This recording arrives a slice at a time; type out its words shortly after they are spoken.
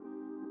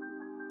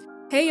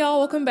Hey, y'all,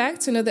 welcome back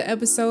to another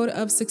episode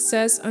of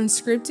Success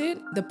Unscripted,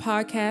 the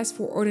podcast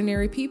for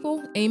ordinary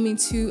people aiming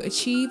to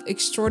achieve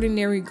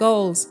extraordinary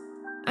goals.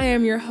 I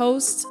am your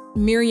host,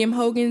 Miriam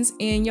Hogans,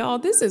 and y'all,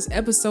 this is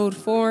episode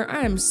 4.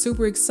 I am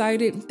super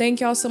excited. Thank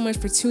y'all so much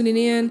for tuning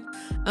in.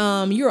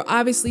 You're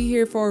obviously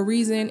here for a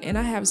reason, and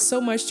I have so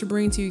much to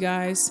bring to you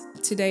guys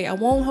today. I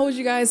won't hold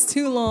you guys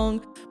too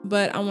long,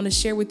 but I want to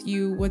share with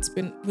you what's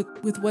been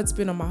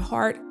on my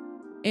heart,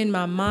 in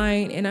my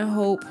mind, and I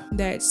hope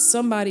that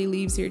somebody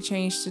leaves here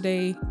changed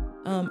today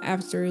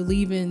after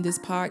leaving this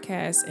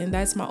podcast, and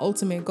that's my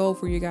ultimate goal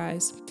for you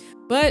guys.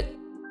 But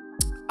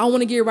I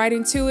want to get right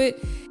into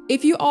it.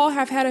 If you all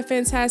have had a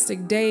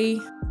fantastic day,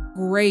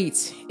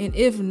 great, and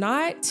if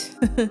not,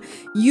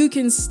 you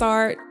can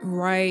start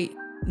right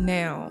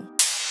now.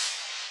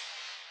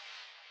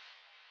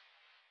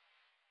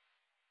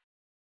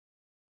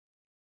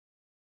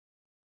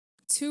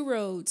 Two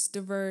roads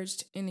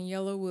diverged in a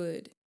yellow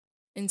wood,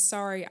 and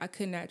sorry I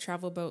could not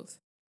travel both.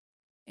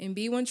 And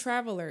be one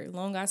traveler,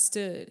 long I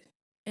stood,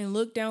 and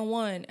looked down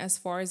one as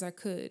far as I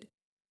could,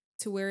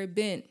 to where it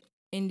bent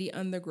in the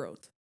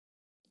undergrowth.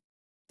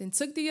 Then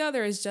took the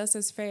other as just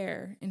as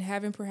fair, and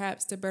having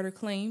perhaps the better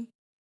claim,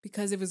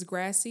 because it was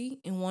grassy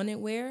and wanted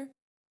wear,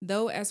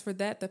 though as for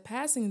that the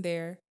passing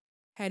there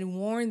had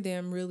warned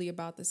them really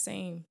about the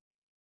same.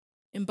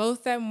 And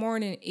both that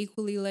morning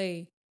equally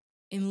lay,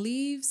 in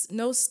leaves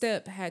no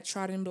step had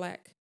trodden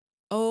black.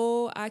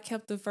 Oh, I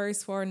kept the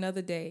first for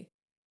another day.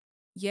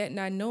 Yet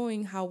not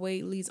knowing how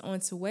way leads on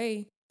to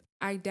way,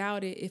 I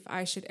doubted if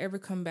I should ever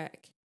come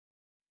back.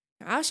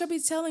 I shall be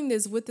telling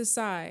this with a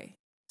sigh,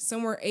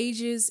 somewhere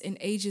ages and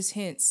ages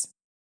hence.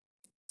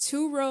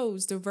 Two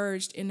roads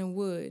diverged in a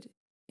wood,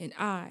 and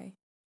I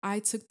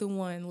took the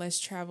one less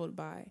traveled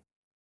by,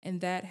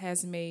 and that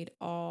has made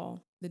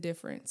all the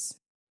difference.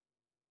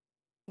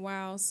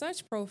 Wow,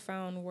 such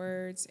profound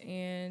words,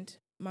 and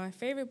my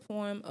favorite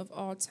poem of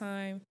all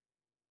time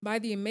by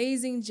the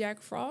amazing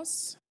Jack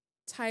Frost,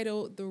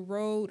 titled The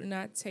Road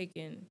Not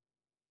Taken.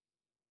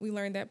 We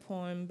learned that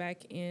poem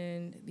back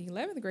in the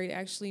 11th grade.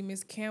 Actually,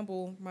 Miss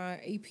Campbell, my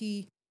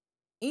AP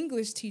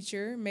English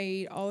teacher,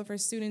 made all of her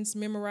students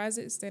memorize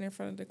it, stand in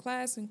front of the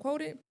class and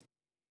quote it.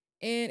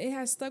 And it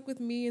has stuck with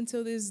me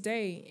until this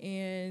day.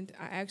 And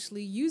I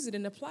actually use it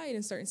and apply it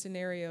in certain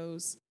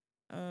scenarios.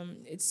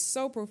 It's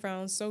so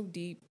profound, so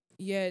deep,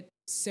 yet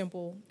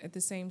simple at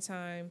the same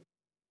time.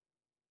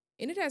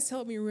 And it has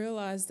helped me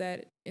realize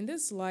that in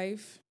this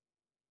life,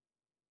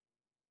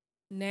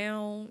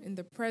 now, in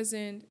the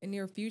present and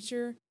near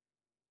future,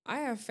 I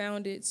have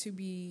found it to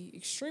be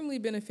extremely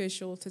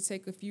beneficial to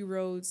take a few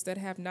roads that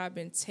have not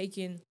been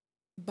taken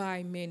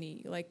by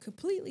many, like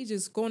completely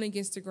just going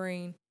against the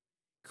grain,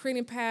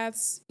 creating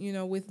paths,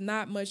 with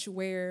not much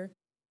wear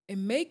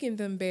and making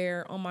them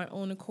bare on my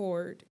own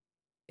accord,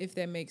 if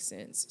that makes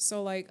sense.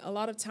 So, like, a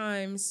lot of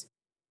times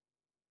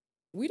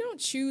we don't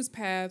choose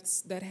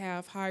paths that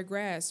have high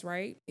grass,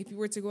 right? If you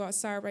were to go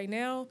outside right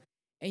now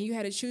and you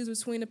had to choose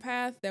between a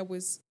path that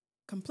was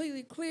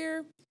completely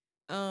clear,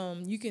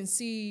 you can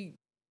see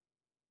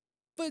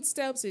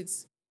footsteps.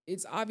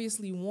 It's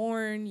obviously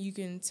worn. You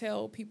can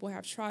tell people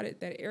have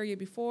trotted that area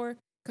before,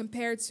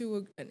 compared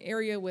to an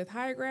area with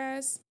high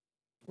grass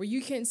where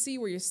you can't see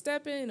where you're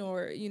stepping,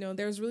 or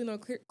there's really no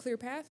clear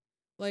path.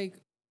 Like,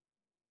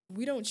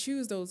 we don't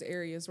choose those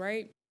areas,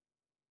 right?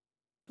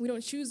 We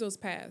don't choose those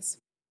paths.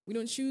 We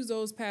don't choose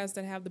those paths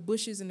that have the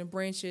bushes and the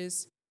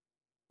branches,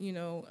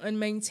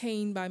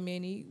 unmaintained by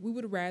many. We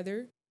would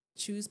rather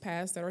choose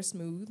paths that are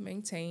smooth,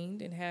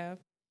 maintained, and have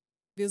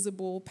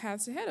visible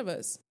paths ahead of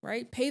us,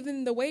 right?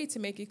 Paving the way to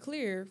make it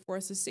clear for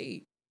us to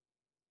see.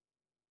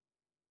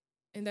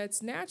 And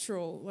that's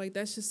natural. Like,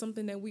 that's just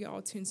something that we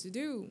all tend to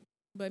do.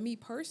 But me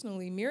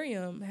personally,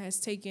 Miriam has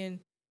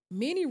taken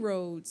many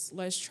roads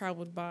less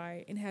traveled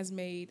by and has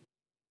made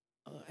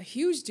a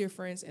huge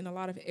difference in a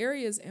lot of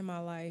areas in my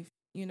life,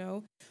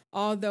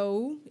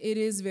 although it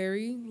is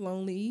very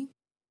lonely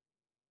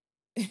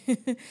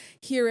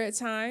here at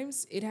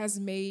times, it has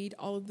made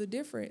all of the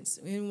difference.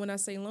 And when I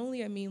say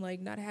lonely, I mean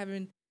like not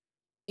having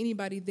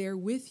anybody there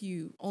with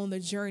you on the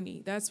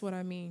journey. That's what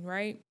I mean,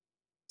 right?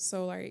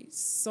 So like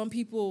some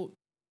people,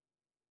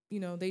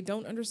 they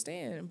don't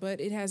understand, but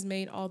it has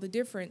made all the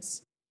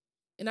difference.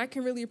 And I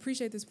can really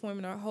appreciate this poem,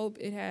 and I hope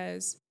it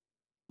has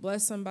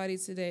blessed somebody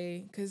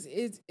today, because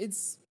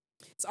it's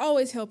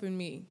always helping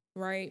me,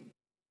 right?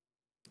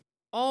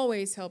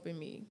 Always helping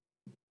me.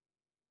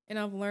 And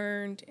I've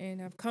learned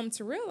and I've come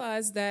to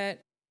realize that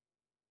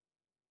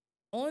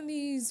on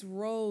these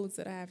roads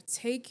that I have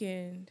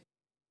taken,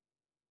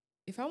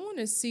 if I want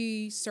to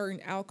see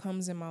certain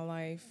outcomes in my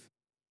life,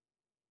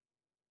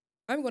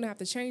 I'm going to have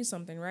to change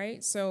something,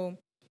 right? So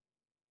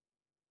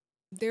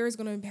there's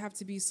going to have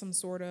to be some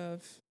sort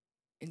of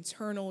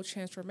internal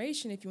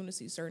transformation if you want to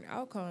see certain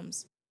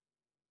outcomes.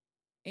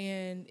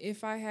 And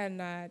if I had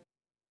not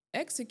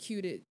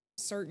executed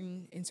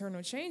certain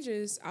internal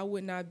changes, I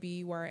would not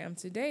be where I am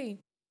today.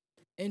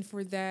 And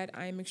for that,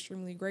 I am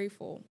extremely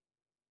grateful.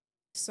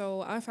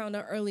 So I found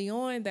out early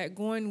on that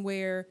going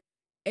where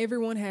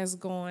everyone has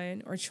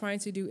gone or trying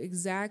to do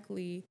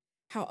exactly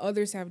how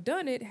others have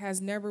done it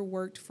has never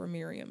worked for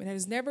Miriam. It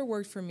has never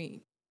worked for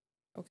me.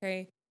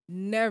 Okay.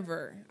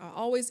 Never. I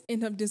always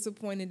end up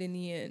disappointed in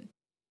the end.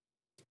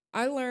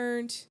 I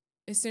learned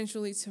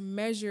essentially to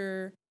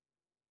measure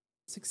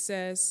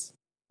success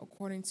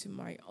according to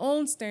my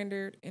own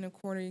standard and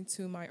according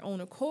to my own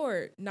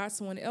accord, not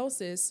someone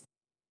else's,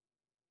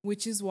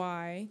 which is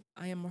why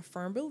I am a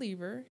firm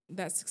believer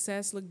that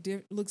success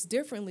looks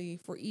differently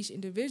for each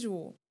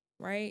individual,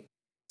 right?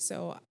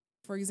 So,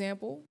 for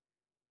example,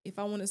 if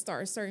I want to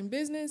start a certain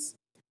business,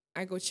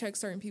 I go check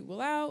certain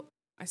people out,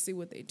 I see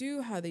what they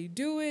do, how they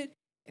do it,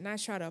 and I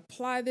try to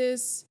apply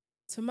this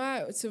to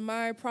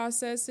my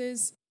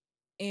processes,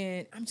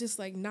 and I'm just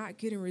like not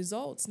getting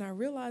results, not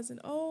realizing,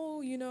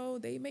 oh,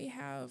 they may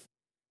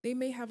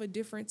have a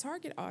different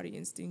target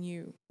audience than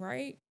you,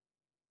 right?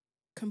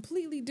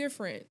 Completely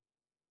different,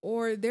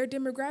 or their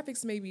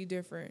demographics may be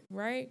different,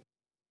 right?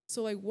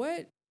 So like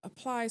what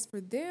applies for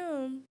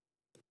them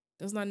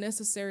does not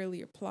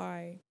necessarily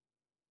apply,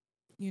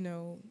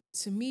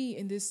 to me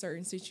in this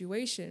certain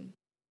situation.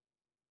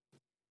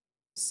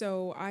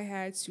 So I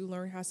had to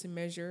learn how to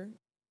measure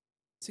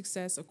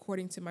success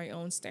according to my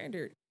own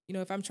standard.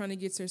 If I'm trying to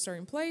get to a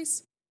certain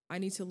place, I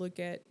need to look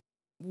at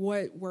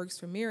what works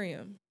for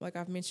Miriam, like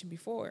I've mentioned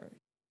before.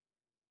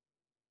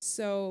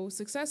 So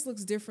success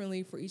looks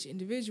differently for each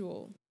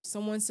individual.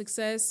 Someone's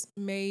success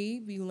may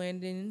be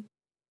landing,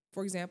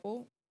 for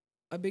example,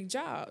 a big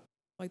job,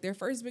 like their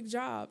first big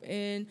job.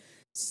 And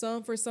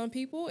for some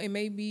people, it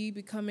may be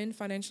becoming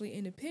financially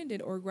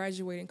independent or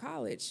graduating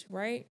college,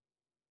 right?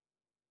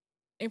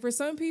 And for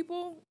some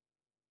people,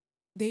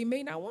 they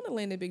may not want to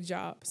land a big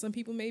job. Some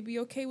people may be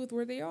okay with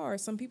where they are.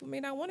 Some people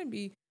may not want to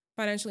be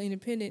financially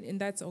independent,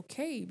 and that's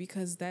okay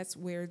because that's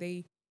where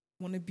they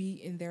want to be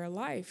in their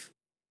life.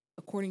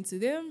 According to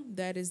them,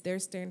 that is their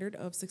standard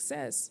of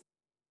success,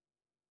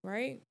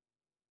 right?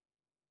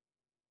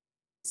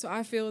 So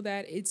I feel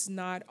that it's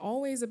not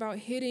always about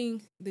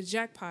hitting the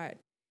jackpot.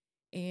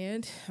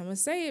 And I'm going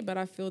to say it, but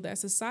I feel that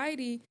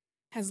society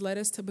has led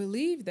us to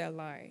believe that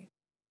lie.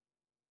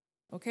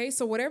 Okay,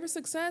 so whatever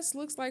success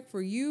looks like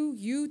for you,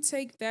 you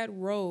take that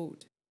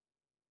road.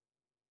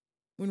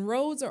 When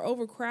roads are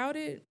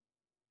overcrowded,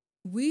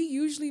 we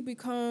usually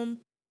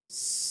become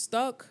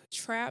stuck,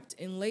 trapped,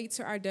 and late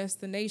to our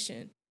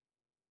destination.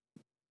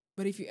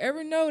 But if you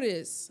ever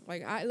notice,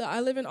 like I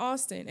live in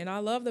Austin and I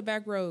love the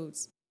back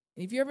roads.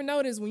 And if you ever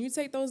notice, when you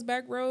take those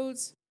back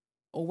roads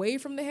away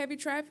from the heavy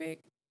traffic,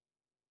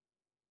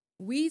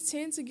 we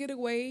tend to get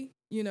away,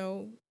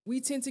 we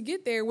tend to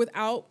get there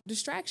without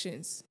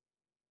distractions.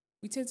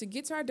 We tend to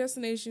get to our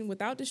destination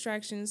without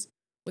distractions,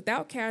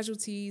 without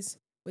casualties,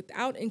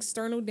 without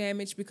external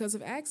damage because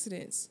of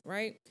accidents,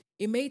 right?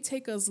 It may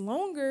take us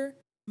longer,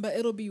 but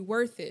it'll be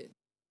worth it.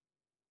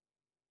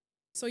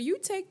 So you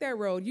take that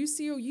road. You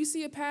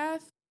see a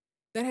path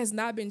that has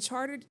not been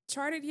charted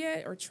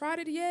yet or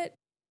trotted yet.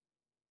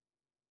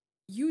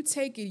 You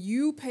take it.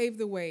 You pave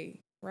the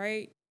way,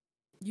 right?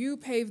 You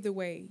pave the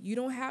way. You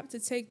don't have to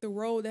take the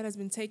road that has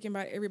been taken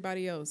by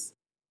everybody else.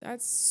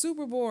 That's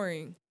super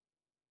boring.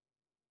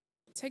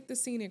 Take the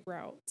scenic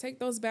route. Take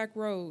those back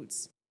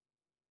roads.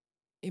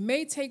 It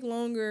may take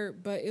longer,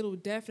 but it'll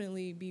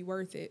definitely be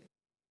worth it.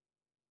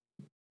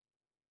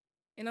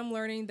 And I'm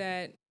learning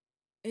that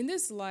in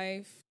this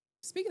life,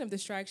 speaking of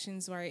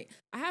distractions, right,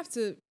 I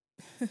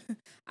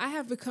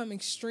have become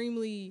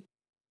extremely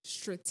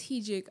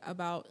strategic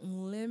about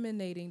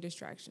eliminating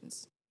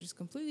distractions, just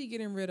completely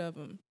getting rid of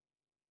them.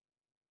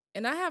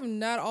 And I have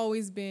not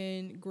always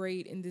been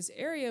great in this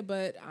area,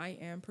 but I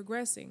am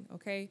progressing,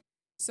 okay?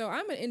 So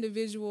I'm an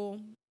individual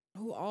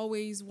who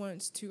always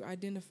wants to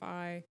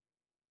identify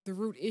the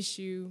root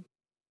issue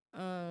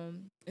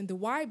and the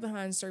why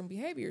behind certain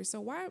behaviors. So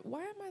why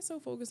am I so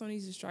focused on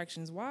these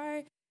distractions?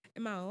 Why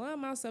am I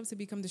allowing myself to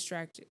become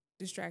distracted?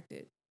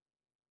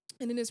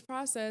 And in this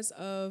process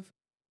of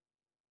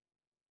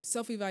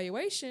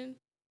self-evaluation,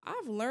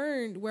 I've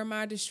learned where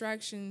my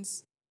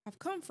distractions have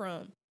come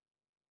from.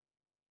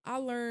 I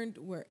learned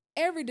where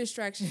every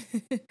distraction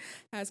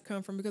has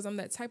come from because I'm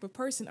that type of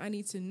person. I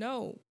need to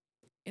know.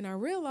 And I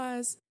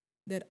realized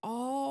that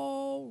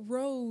all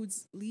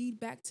roads lead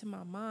back to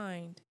my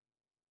mind.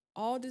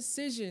 All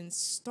decisions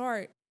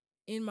start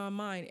in my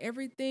mind.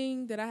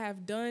 Everything that I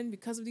have done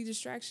because of these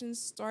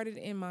distractions started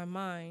in my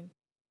mind,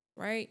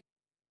 right?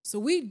 So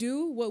we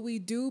do what we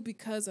do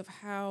because of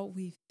how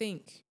we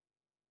think.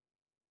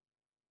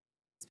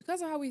 It's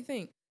because of how we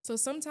think. So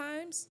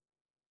sometimes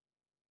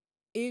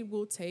it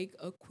will take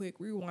a quick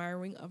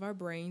rewiring of our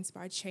brains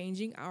by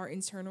changing our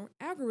internal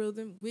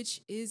algorithm,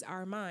 which is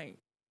our mind.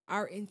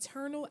 Our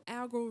internal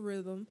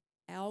algorithm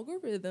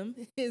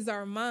is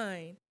our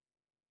mind.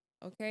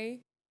 Okay?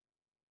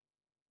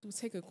 It will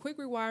take a quick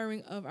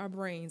rewiring of our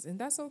brains, and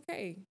that's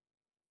okay.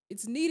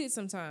 It's needed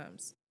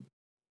sometimes.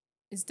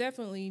 It's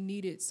definitely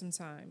needed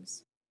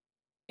sometimes.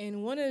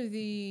 And one of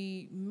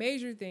the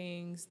major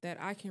things that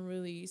I can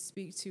really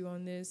speak to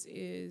on this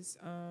is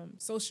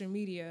social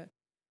media,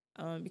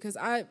 because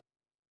I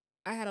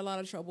had a lot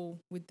of trouble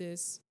with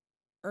this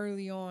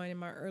early on in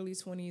my early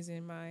 20s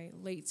and my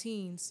late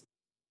teens.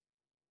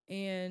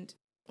 And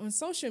on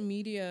social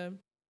media,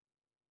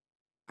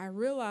 I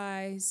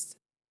realized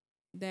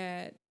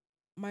that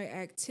my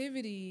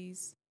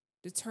activities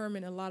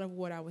determine a lot of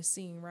what I was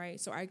seeing, right?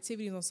 So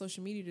activities on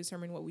social media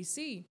determine what we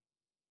see.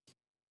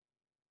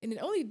 And it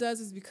only does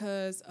this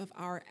because of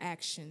our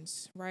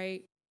actions,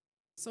 right?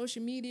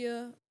 Social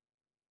media,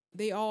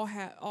 they all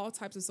have all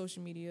types of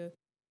social media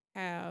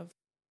have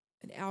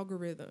an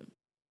algorithm.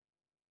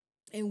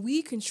 And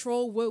we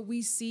control what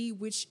we see,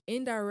 which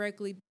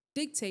indirectly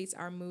dictates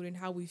our mood and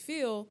how we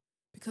feel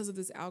because of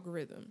this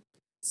algorithm.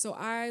 So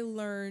I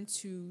learned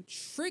to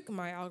trick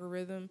my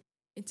algorithm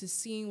into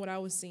seeing what I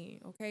was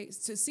seeing, okay?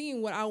 To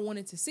seeing what I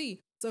wanted to see.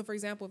 So, for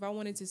example, if I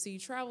wanted to see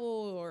travel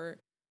or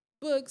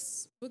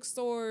books,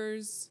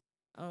 bookstores,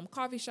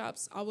 coffee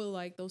shops, I would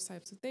like those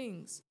types of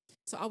things.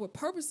 So I would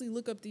purposely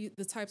look up the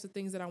types of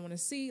things that I want to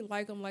see,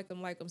 like them,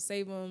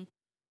 save them,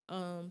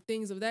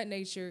 things of that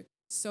nature,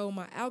 so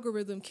my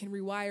algorithm can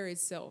rewire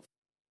itself.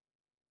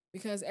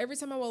 Because every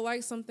time I would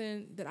like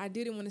something that I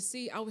didn't want to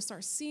see, I would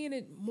start seeing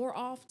it more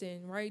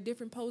often, right?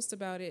 Different posts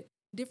about it,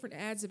 different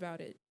ads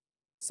about it.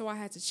 So I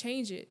had to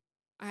change it.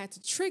 I had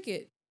to trick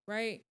it,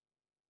 right?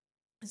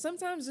 And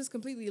sometimes just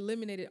completely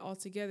eliminate it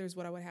altogether is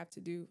what I would have to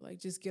do, like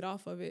just get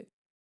off of it.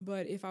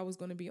 But if I was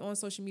going to be on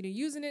social media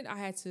using it, I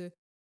had to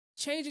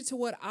change it to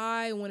what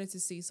I wanted to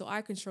see. So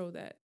I control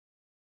that.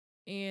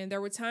 And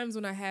there were times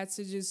when I had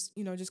to just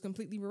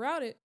completely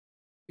reroute it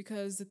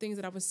because the things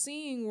that I was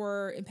seeing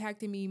were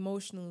impacting me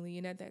emotionally.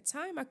 And at that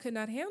time, I could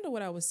not handle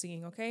what I was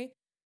seeing. Okay.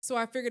 So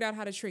I figured out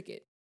how to trick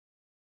it.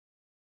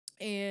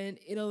 And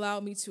it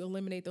allowed me to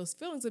eliminate those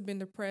feelings of being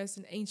depressed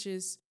and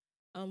anxious,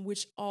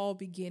 which all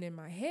begin in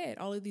my head.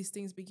 All of these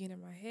things begin in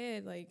my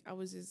head. Like I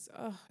was just,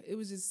 it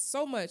was just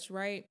so much,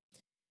 right?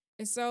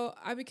 And so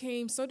I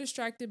became so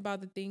distracted by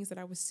the things that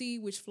I would see,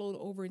 which flowed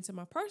over into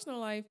my personal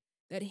life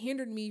that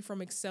hindered me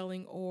from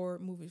excelling or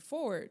moving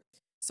forward.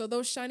 So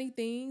those shiny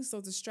things,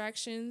 those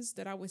distractions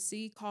that I would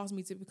see caused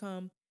me to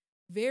become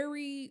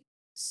very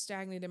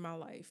stagnant in my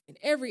life, in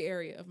every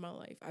area of my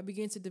life. I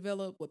began to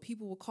develop what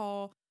people would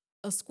call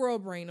a squirrel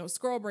brain or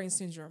squirrel brain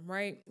syndrome,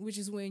 right? Which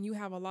is when you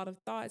have a lot of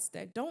thoughts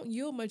that don't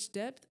yield much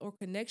depth or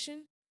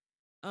connection.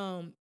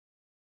 Um,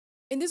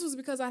 and this was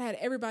because I had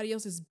everybody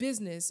else's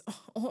business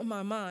on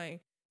my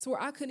mind to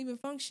where I couldn't even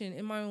function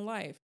in my own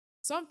life.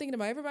 So I'm thinking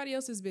about everybody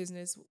else's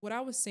business, what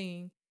I was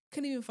seeing,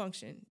 couldn't even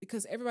function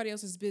because everybody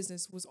else's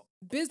business was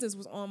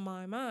on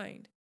my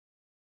mind.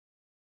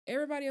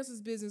 Everybody else's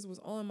business was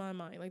on my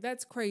mind. Like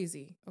that's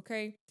crazy,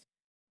 okay?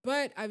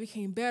 But I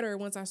became better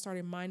once I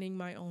started minding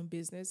my own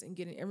business and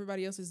getting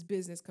everybody else's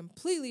business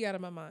completely out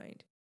of my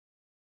mind.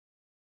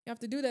 You have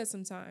to do that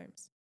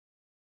sometimes.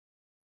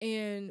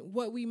 And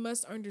what we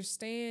must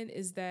understand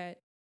is that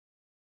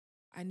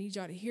I need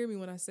y'all to hear me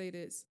when I say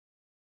this.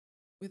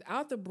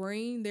 Without the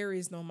brain, there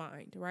is no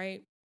mind,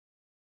 right?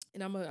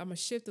 And I'm a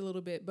shift a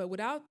little bit, but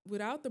without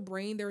the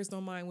brain, there is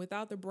no mind.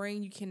 Without the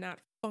brain, you cannot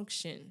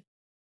function.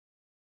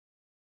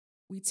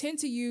 We tend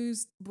to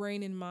use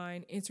brain and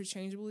mind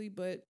interchangeably,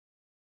 but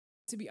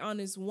to be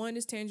honest, one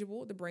is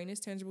tangible. The brain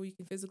is tangible. You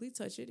can physically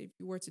touch it. If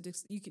you were to,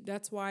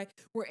 that's why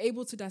we're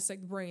able to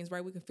dissect brains,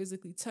 right? We can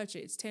physically touch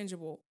it. It's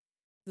tangible.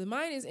 The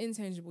mind is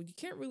intangible. You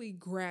can't really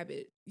grab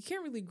it. You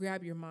can't really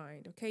grab your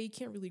mind, okay? You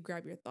can't really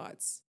grab your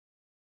thoughts.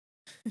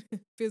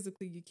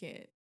 Physically, you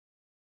can't.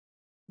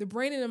 The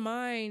brain and the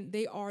mind,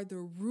 they are the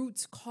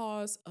root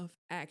cause of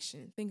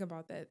action. Think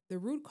about that. The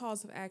root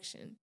cause of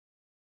action.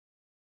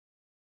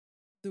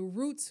 The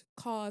root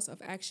cause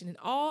of action. And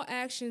all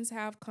actions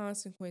have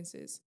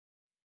consequences.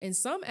 And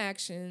some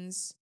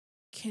actions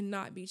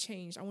cannot be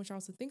changed. I want y'all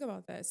to think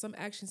about that. Some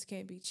actions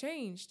can't be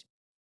changed.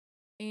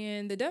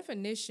 And the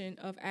definition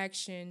of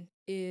action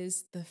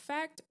is the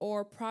fact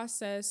or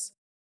process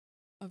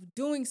of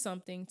doing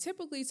something,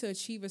 typically to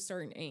achieve a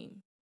certain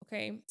aim.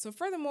 Okay. So,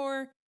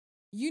 furthermore,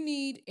 you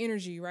need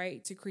energy,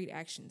 right, to create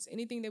actions.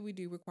 Anything that we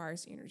do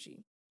requires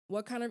energy.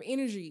 What kind of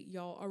energy,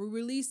 y'all, are we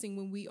releasing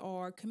when we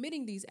are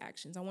committing these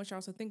actions? I want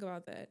y'all to think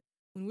about that.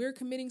 When we're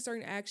committing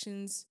certain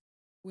actions,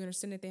 we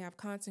understand that they have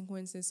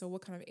consequences. So,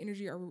 what kind of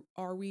energy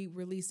are we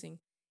releasing?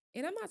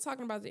 And I'm not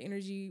talking about the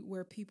energy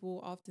where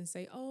people often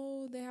say,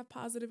 oh, they have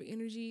positive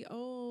energy.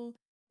 Oh,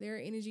 their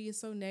energy is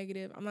so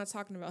negative. I'm not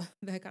talking about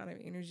that kind of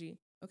energy.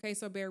 Okay,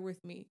 so bear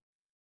with me.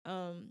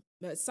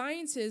 But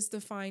scientists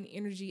define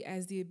energy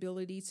as the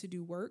ability to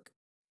do work.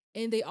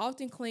 And they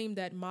often claim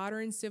that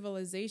modern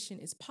civilization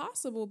is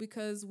possible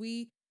because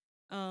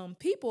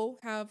people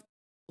have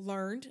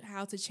learned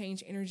how to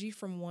change energy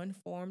from one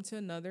form to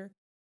another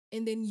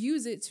and then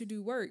use it to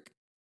do work.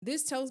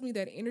 This tells me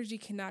that energy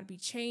cannot be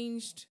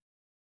changed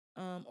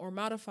or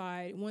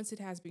modified once it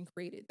has been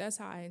created. That's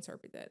how I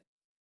interpret that,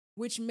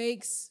 which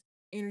makes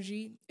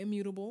energy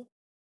immutable.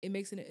 It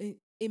makes it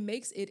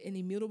an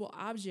immutable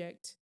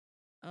object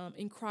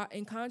in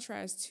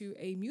contrast to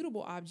a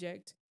mutable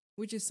object,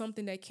 which is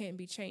something that can't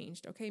be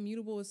changed. Okay,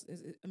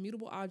 is a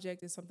mutable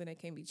object is something that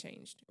can be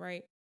changed,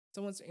 right?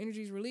 So once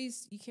energy is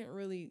released, you can't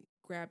really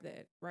grab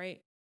that,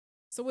 right?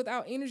 So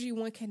without energy,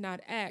 one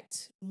cannot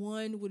act.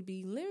 One would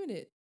be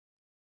limited.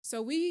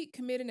 So we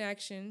commit an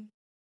action,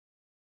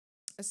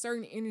 a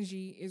certain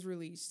energy is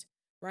released,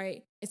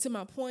 right? And to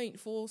my point,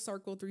 full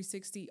circle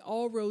 360,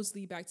 all roads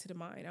lead back to the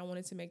mind. I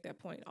wanted to make that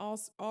point.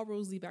 All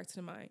roads lead back to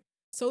the mind.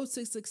 So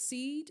to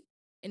succeed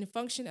and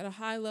function at a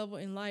high level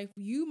in life,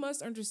 you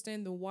must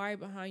understand the why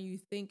behind you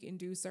think and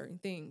do certain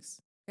things.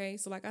 Okay.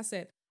 So like I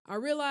said, I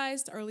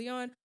realized early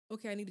on,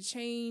 okay, I need to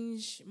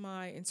change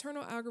my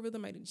internal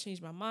algorithm. I need to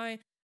change my mind.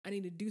 I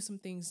need to do some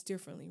things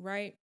differently,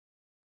 right?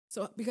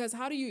 So, because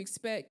how do you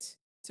expect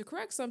to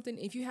correct something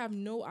if you have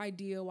no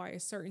idea why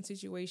a certain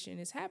situation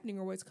is happening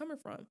or where it's coming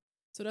from?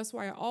 So, that's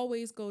why I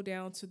always go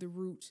down to the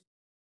root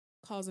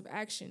cause of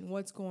action.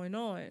 What's going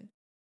on?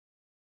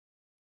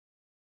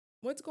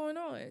 What's going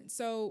on?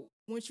 So,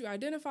 once you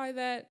identify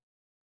that,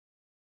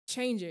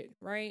 change it,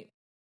 right?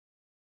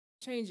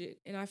 Change it.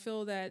 And I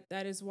feel that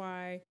that is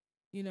why,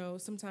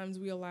 sometimes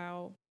we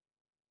allow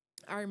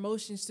our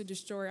emotions to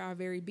destroy our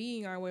very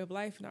being, our way of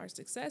life, and our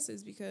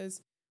successes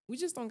because we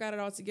just don't got it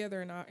all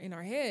together in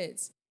our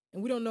heads.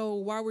 And we don't know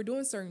why we're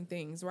doing certain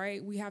things,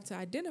 right? We have to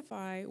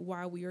identify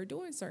why we are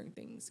doing certain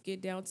things,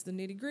 get down to the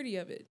nitty gritty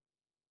of it.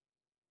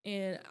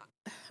 And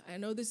I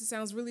know this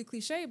sounds really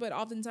cliche, but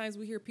oftentimes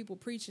we hear people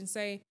preach and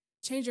say,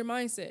 change your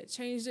mindset,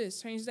 change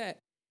this, change that.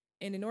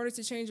 And in order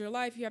to change your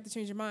life, you have to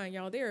change your mind.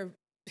 Y'all, they're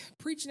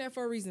preaching that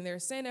for a reason. They're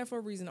saying that for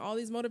a reason. All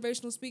these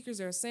motivational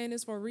speakers are saying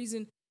this for a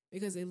reason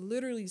because it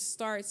literally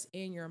starts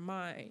in your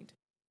mind.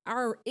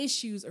 Our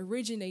issues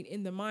originate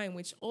in the mind,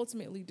 which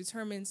ultimately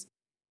determines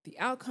the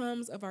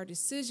outcomes of our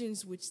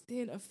decisions, which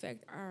then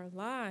affect our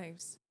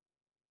lives.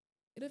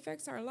 It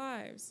affects our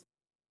lives.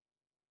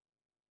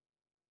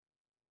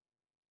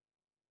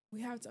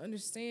 We have to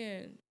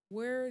understand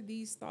where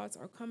these thoughts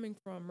are coming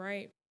from,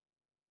 right?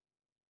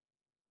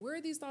 Where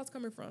are these thoughts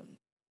coming from?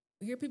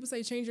 We hear people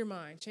say, change your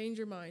mind, change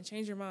your mind,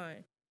 change your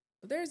mind.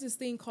 But there's this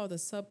thing called the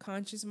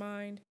subconscious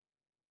mind.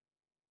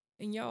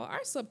 And y'all,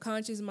 our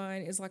subconscious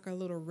mind is like a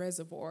little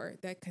reservoir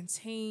that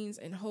contains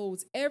and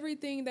holds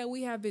everything that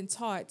we have been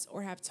taught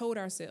or have told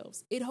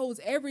ourselves. It holds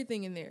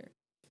everything in there.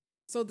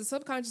 So the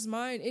subconscious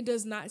mind, it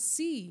doesn't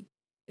see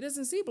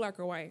black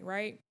or white,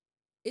 right?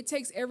 It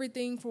takes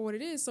everything for what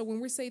it is. So when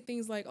we say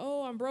things like,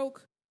 oh, I'm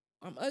broke,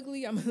 I'm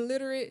ugly, I'm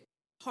illiterate,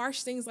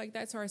 harsh things like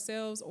that to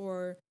ourselves,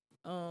 or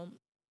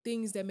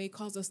things that may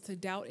cause us to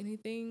doubt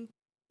anything,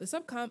 the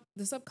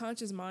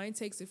subconscious mind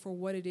takes it for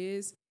what it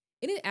is,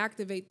 and it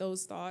activates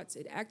those thoughts.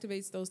 It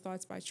activates those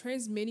thoughts by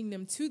transmitting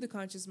them to the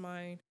conscious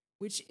mind,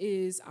 which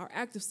is our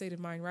active state of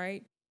mind,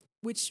 right?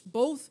 Which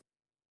both,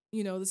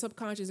 the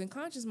subconscious and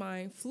conscious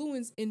mind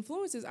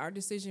influences our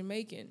decision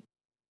making.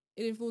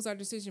 It influences our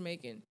decision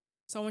making.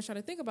 So I want you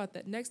to think about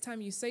that. Next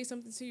time you say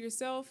something to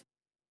yourself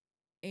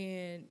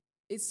and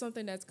it's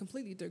something that's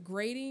completely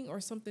degrading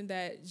or something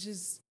that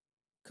just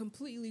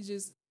completely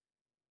just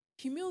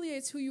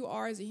humiliates who you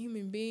are as a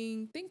human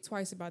being, think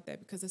twice about that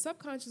because the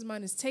subconscious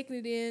mind is taking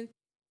it in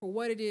for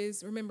what it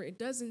is. Remember, it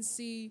doesn't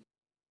see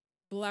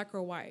black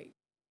or white.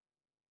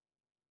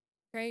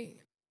 Okay?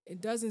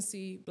 It doesn't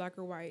see black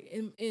or white.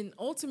 And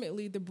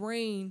ultimately, the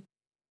brain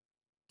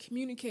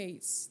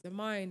communicates, the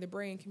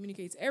brain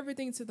communicates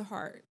everything to the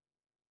heart.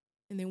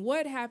 And then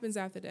what happens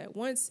after that?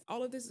 Once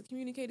all of this is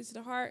communicated to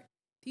the heart,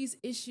 these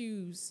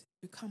issues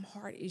become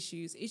heart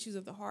issues, issues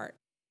of the heart,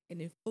 and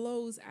it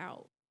flows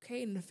out,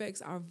 okay? And it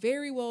affects our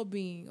very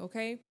well-being,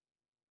 okay?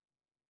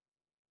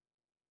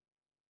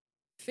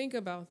 Think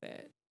about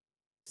that.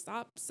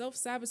 Stop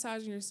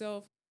self-sabotaging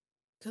yourself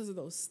because of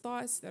those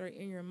thoughts that are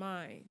in your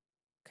mind,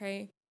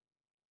 okay?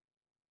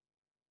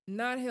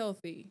 Not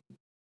healthy.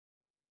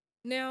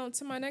 Now,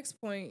 to my next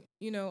point,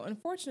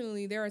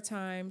 unfortunately, there are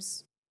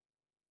times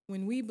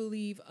when we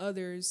believe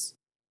others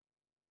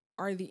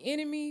are the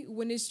enemy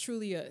when it's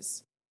truly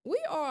us. We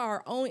are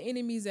our own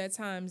enemies at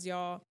times,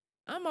 y'all.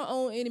 I'm my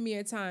own enemy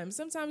at times.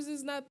 Sometimes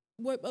it's not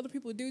what other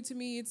people do to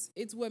me,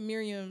 it's what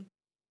Miriam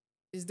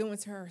is doing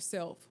to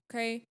herself,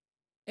 okay?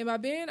 And by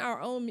being our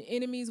own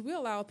enemies, we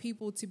allow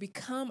people to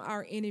become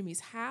our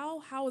enemies. How?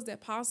 How is that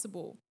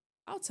possible?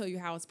 I'll tell you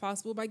how it's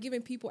possible by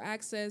giving people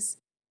access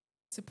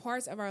to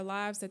parts of our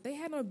lives that they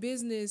had no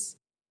business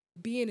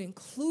being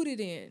included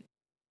in.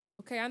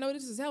 Okay, I know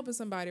this is helping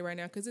somebody right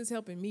now because it's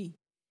helping me.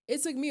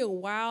 It took me a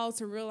while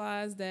to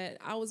realize that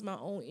I was my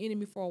own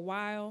enemy for a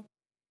while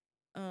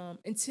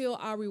until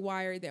I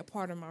rewired that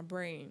part of my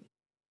brain.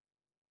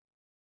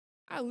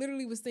 I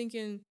literally was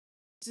thinking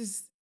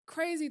just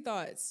crazy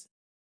thoughts.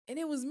 And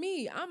it was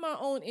me. I'm my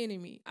own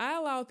enemy.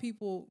 I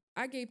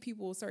gave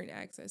people certain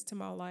access to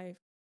my life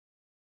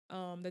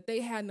that they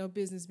had no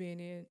business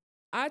being in.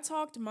 I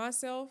talked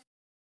myself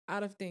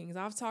out of things.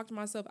 I've talked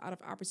myself out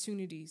of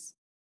opportunities.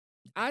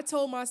 I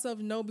told myself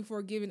no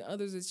before giving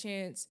others a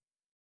chance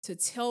to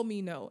tell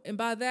me no. And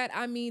by that,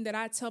 I mean that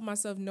I tell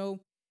myself no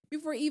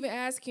before even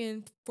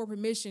asking for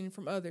permission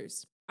from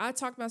others. I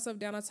talked myself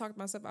down. I talked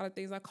myself out of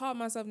things. I called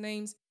myself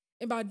names.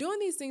 And by doing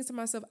these things to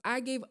myself, I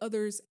gave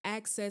others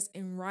access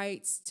and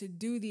rights to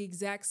do the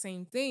exact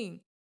same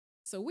thing.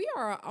 So we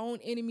are our own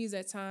enemies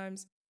at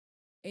times.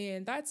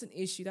 And that's an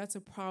issue. That's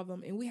a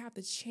problem. And we have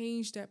to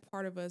change that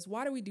part of us.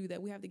 Why do we do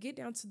that? We have to get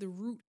down to the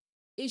root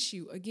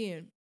issue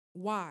again.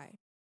 Why?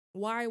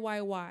 Why?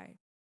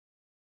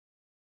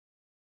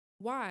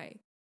 Why?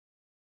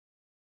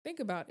 Think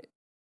about it.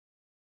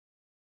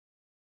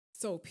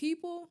 So,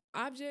 people,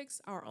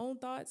 objects, our own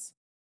thoughts,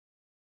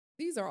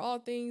 these are all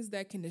things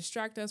that can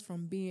distract us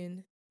from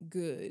being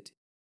good.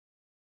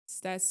 It's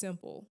that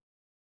simple.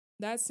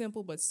 That's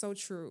simple, but so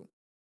true.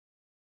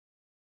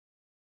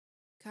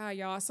 God,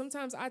 y'all,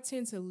 sometimes I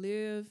tend to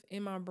live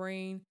in my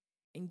brain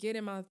and get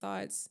in my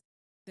thoughts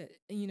that,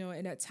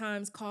 and at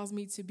times cause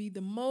me to be the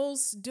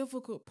most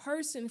difficult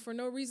person for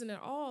no reason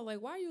at all.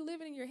 Like, why are you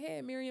living in your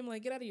head, Miriam?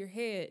 Like, get out of your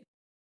head.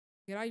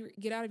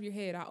 Get out of your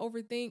head. I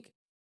overthink.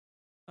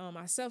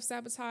 I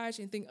self-sabotage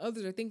and think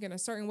others are thinking a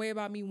certain way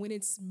about me when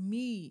it's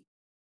me.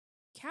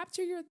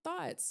 Capture your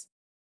thoughts.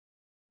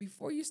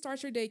 Before you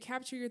start your day,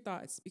 capture your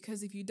thoughts.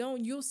 Because if you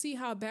don't, you'll see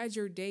how bad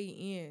your day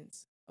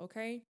ends.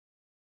 Okay?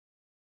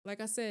 Like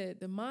I said,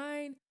 the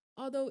mind,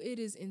 although it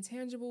is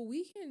intangible,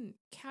 we can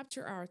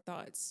capture our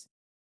thoughts.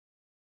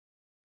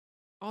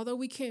 Although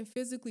we can't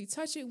physically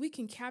touch it, we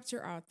can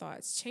capture our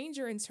thoughts. Change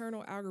your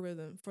internal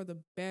algorithm for the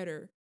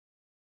better.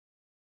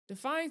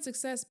 Define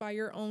success by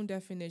your own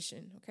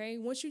definition, okay?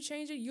 Once you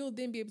change it, you'll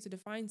then be able to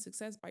define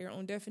success by your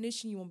own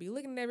definition. You won't be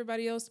looking at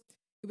everybody else.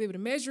 You'll be able to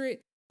measure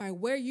it by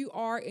where you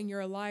are in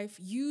your life.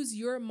 Use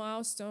your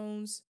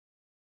milestones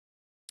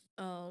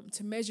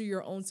to measure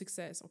your own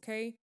success,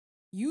 okay?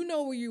 You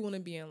know where you want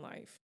to be in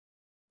life.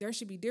 There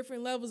should be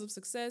different levels of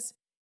success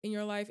in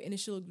your life, and it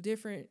should look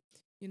different,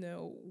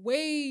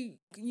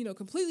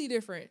 completely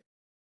different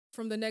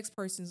from the next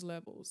person's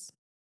levels.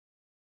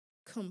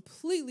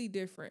 Completely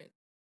different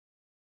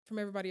from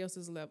everybody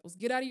else's levels.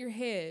 Get out of your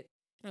head.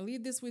 And I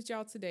leave this with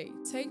y'all today.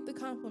 Take the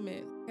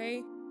compliment,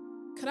 okay?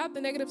 Cut out the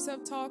negative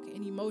self-talk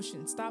and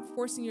emotion. Stop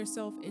forcing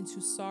yourself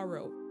into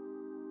sorrow.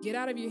 Get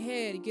out of your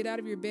head. Get out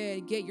of your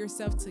bed. Get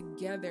yourself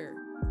together.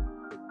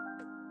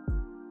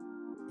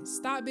 And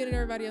stop being in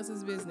everybody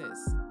else's business.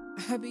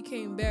 I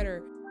became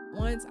better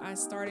once I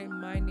started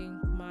minding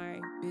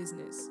my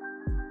business.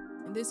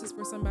 And this is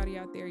for somebody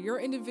out there. Your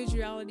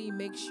individuality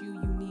makes you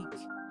unique.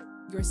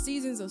 Your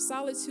seasons of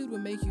solitude will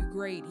make you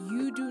great.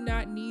 You do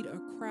not need a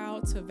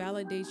crowd to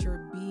validate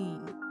your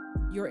being.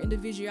 Your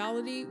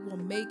individuality will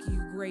make you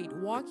great.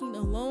 Walking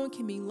alone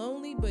can be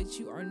lonely, but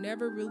you are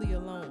never really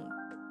alone.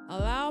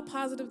 Allow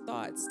positive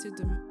thoughts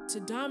to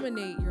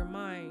dominate your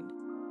mind.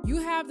 You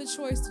have the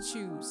choice to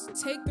choose.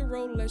 Take the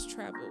road less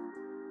traveled.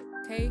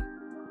 Okay?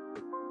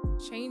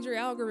 Change your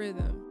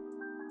algorithm.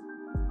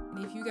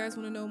 And if you guys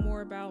want to know more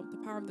about the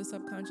power of the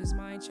subconscious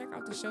mind, check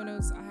out the show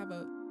notes. I have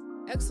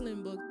an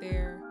excellent book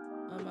there.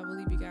 I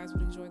believe you guys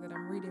would enjoy that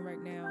I'm reading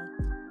right now.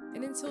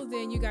 And until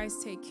then, you guys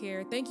take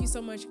care. Thank you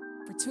so much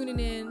for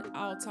tuning in.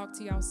 I'll talk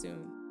to y'all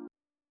soon.